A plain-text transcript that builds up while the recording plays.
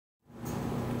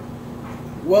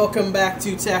Welcome back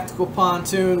to Tactical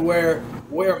Pontoon, where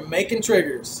we're making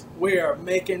triggers. We are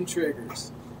making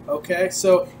triggers. Okay,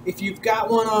 so if you've got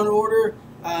one on order,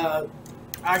 I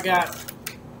got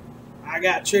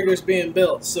triggers being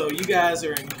built. So you guys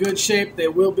are in good shape. They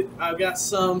will be. I've got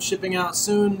some shipping out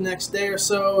soon, next day or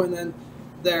so, and then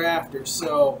thereafter.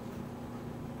 So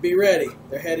be ready.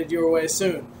 They're headed your way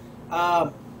soon.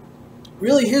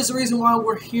 Really, here's the reason why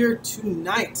we're here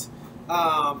tonight.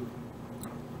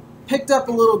 Picked up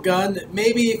a little gun that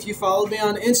maybe if you followed me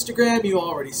on Instagram you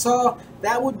already saw.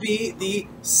 That would be the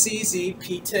CZ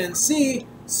P10C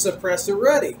suppressor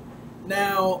ready.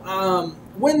 Now,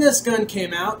 when this gun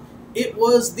came out, it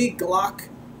was the Glock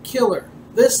killer.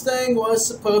 This thing was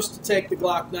supposed to take the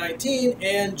Glock 19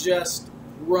 and just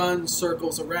run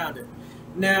circles around it.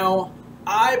 Now,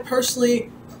 I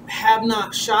personally have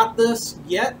not shot this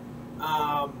yet.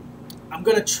 I'm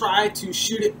going to try to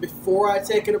shoot it before I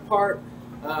take it apart.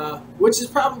 Which is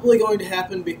probably going to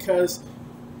happen because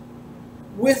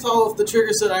with all of the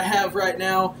triggers that I have right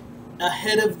now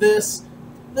ahead of this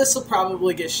will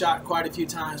probably get shot quite a few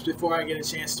times before I get a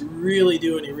chance to really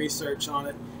do any research on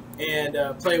it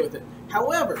and play with it.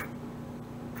 However,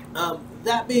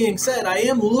 that being said, I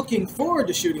am looking forward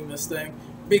to shooting this thing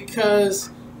because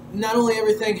not only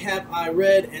everything have I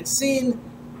read and seen,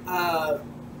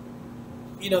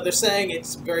 you know, they're saying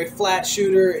it's a very flat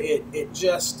shooter. It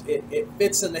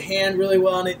fits in the hand really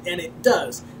well, and it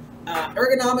does.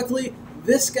 Ergonomically,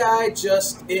 this guy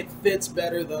it fits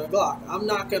better than a Glock. I'm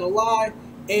not gonna lie.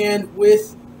 And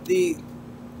with the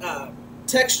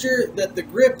texture that the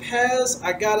grip has,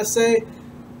 I gotta say,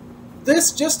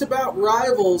 this just about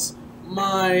rivals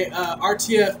my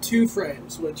RTF2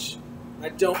 frames, which I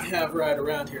don't have right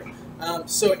around here.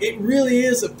 So it really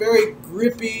is a very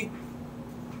grippy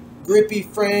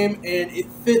frame, and it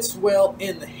fits well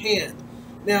in the hand.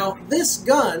 Now, this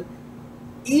gun,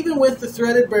 even with the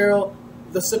threaded barrel,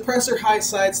 the suppressor height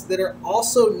sights that are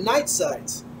also night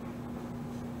sights,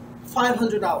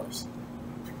 $500.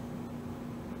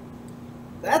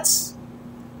 That's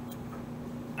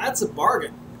a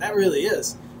bargain. That really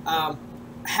is.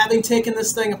 Having taken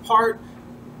this thing apart,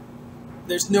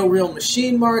 there's no real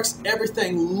machine marks.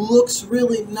 Everything looks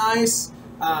really nice.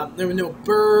 There were no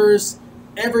burrs.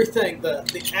 Everything,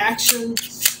 the action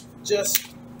just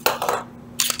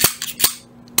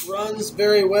runs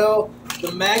very well.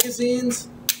 The magazines,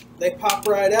 they pop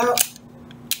right out.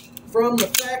 From the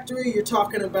factory, you're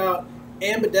talking about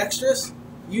ambidextrous.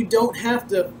 You don't have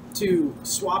to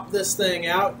swap this thing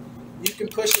out. You can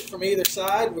push it from either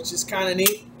side, which is kind of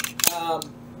neat.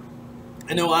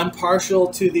 I know I'm partial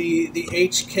to the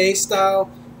HK style,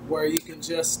 where you can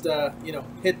just you know,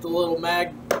 hit the little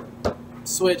mag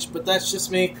switch, but that's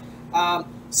just me.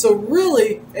 So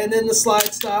really, and then the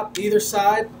slide stop either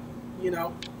side, you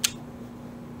know,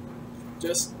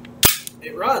 just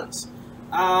it runs.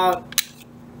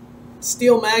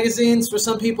 Steel magazines, for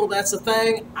some people that's a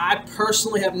thing. I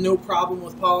personally have no problem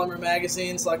with polymer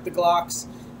magazines like the Glocks.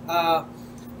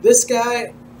 This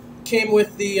guy came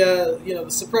with the you know, the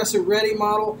suppressor ready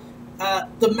model.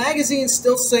 The magazines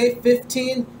still say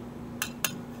 15,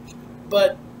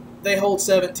 but they hold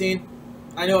 17.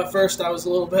 I know at first I was a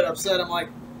little bit upset. I'm like,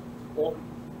 well,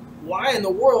 why in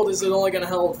the world is it only going to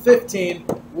hold 15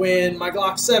 when my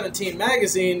Glock 17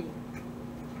 magazine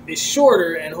is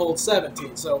shorter and holds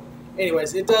 17? So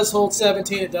anyways, it does hold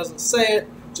 17. It doesn't say it,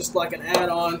 just like an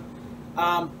add-on.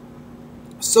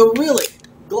 So really,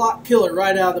 Glock killer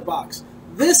right out of the box.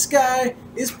 This guy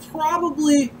is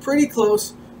probably pretty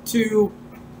close to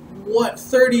what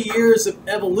 30 years of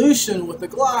evolution with the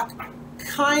Glock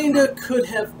kinda could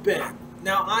have been.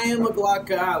 Now, I am a Glock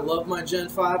guy. I love my Gen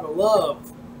 5. I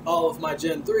love all of my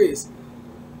Gen 3s.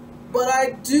 But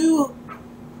I do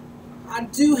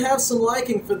have some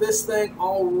liking for this thing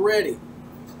already.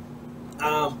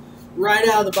 Right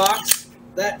out of the box,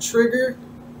 that trigger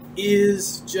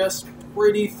is just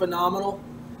pretty phenomenal.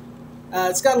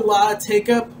 It's got a lot of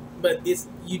take-up, but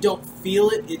you don't feel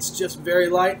it. It's just very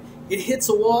light. It hits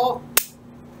a wall,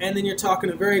 and then you're talking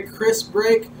a very crisp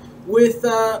break with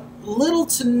little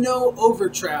to no over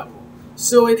travel.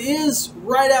 So it is,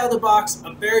 right out of the box,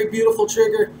 a very beautiful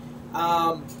trigger.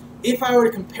 If I were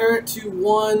to compare it to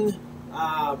one,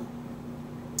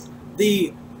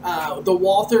 the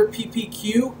Walther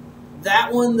PPQ,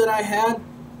 that one that I had,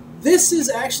 this is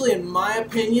actually, in my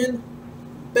opinion,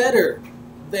 better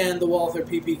than the Walther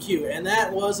PPQ, and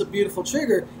that was a beautiful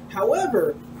trigger.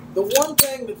 However, the one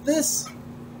thing that this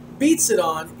beats it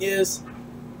on is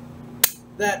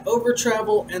that over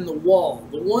travel and the wall.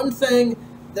 The one thing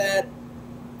that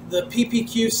the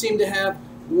PPQ seemed to have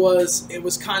was it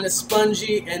was kind of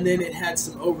spongy, and then it had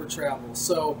some over travel.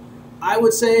 So I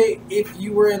would say if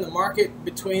you were in the market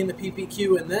between the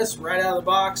PPQ and this right out of the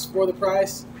box for the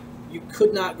price, you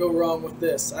could not go wrong with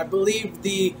this. I believe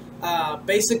the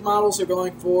basic models are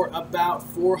going for about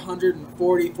 $440,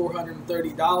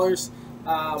 $430.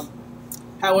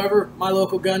 However, my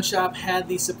local gun shop had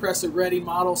the suppressor ready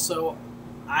model, so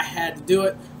I had to do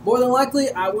it. More than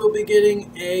likely, I will be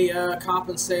getting a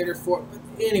compensator for it. But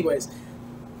anyways,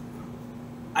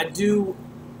 I do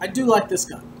like this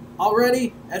gun.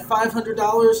 Already at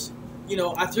 $500, you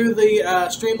know, I threw the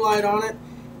Streamlight on it,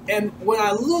 and when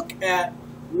I look at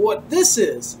what this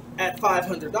is at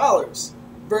 $500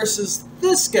 versus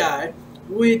this guy,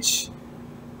 which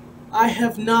I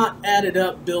have not added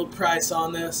up build price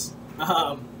on this,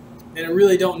 and I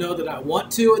really don't know that I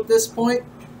want to at this point,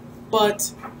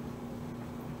 but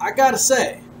I gotta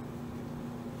say,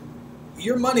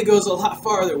 your money goes a lot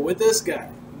farther with this guy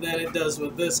than it does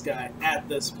with this guy at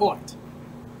this point.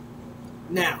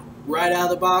 Now, right out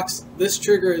of the box, this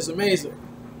trigger is amazing,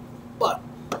 but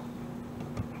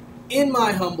in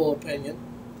my humble opinion,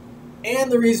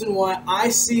 and the reason why I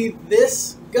see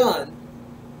this gun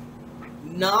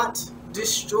not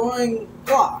destroying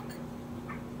Glock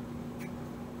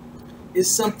is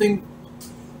something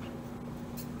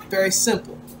very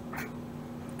simple,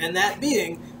 and that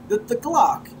being that the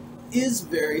Glock is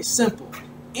very simple.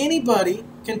 Anybody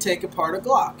can take apart a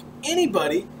Glock.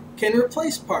 Anybody can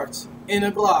replace parts in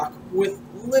a Glock with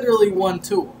literally one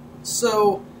tool.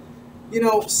 So, you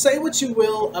know, say what you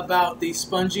will about the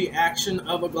spongy action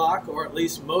of a Glock, or at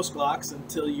least most Glocks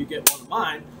until you get one of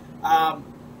mine.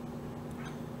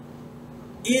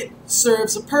 It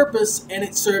serves a purpose, and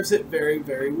it serves it very,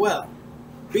 very well,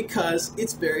 because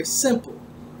it's very simple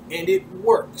and it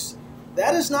works.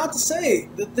 That is not to say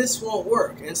that this won't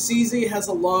work, and CZ has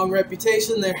a long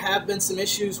reputation. There have been some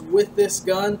issues with this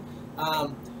gun,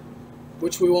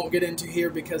 which we won't get into here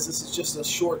because this is just a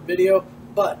short video,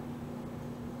 but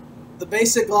the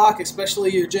basic Glock,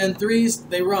 especially your Gen 3s,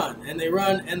 they run, and they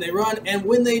run, and they run, and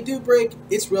when they do break,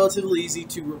 it's relatively easy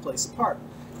to replace a part.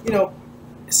 You know,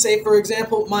 say for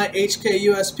example, my HK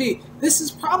USP. This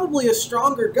is probably a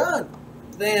stronger gun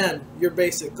than your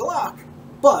basic Glock,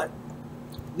 but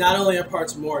not only are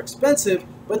parts more expensive,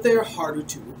 but they are harder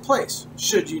to replace.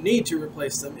 Should you need to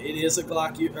replace them, it is a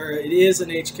Glock, or it is an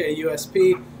HK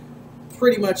USP,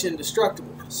 pretty much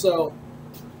indestructible. So,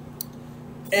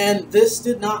 and this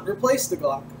did not replace the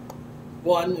Glock.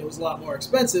 One, it was a lot more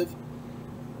expensive,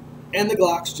 and the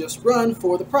Glocks just run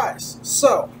for the price.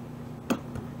 So,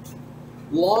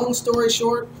 long story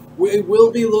short, we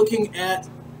will be looking at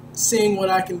seeing what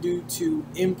I can do to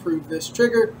improve this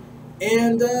trigger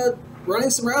and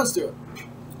running some rounds through it.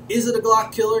 Is it a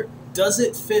Glock killer? Does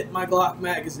it fit my Glock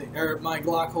magazine or my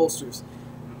Glock holsters?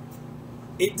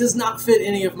 It does not fit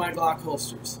any of my Glock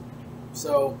holsters.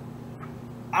 So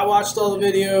I watched all the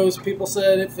videos. People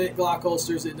said it fit Glock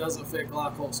holsters. It doesn't fit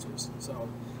Glock holsters. So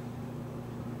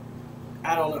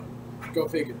I don't know. Go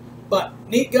figure. But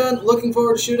neat gun. Looking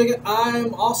forward to shooting it.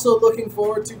 I'm also looking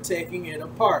forward to taking it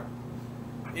apart.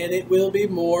 And it will be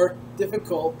more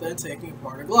difficult than taking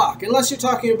apart a Glock. Unless you're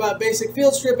talking about basic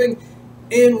field stripping,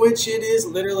 in which it is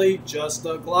literally just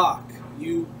a Glock.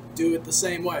 You do it the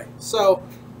same way. So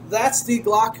that's the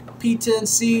Glock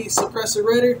P10C suppressor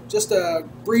ready. Just a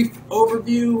brief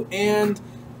overview and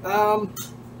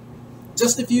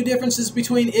just a few differences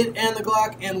between it and the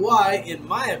Glock, and why, in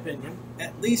my opinion,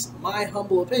 at least my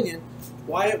humble opinion,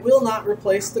 why it will not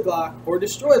replace the Glock or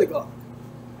destroy the Glock.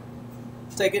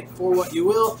 Take it for what you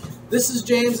will. This is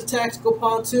James, the Tactical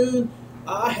Pontoon.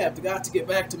 I have got to get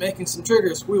back to making some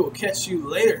triggers. We will catch you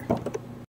later.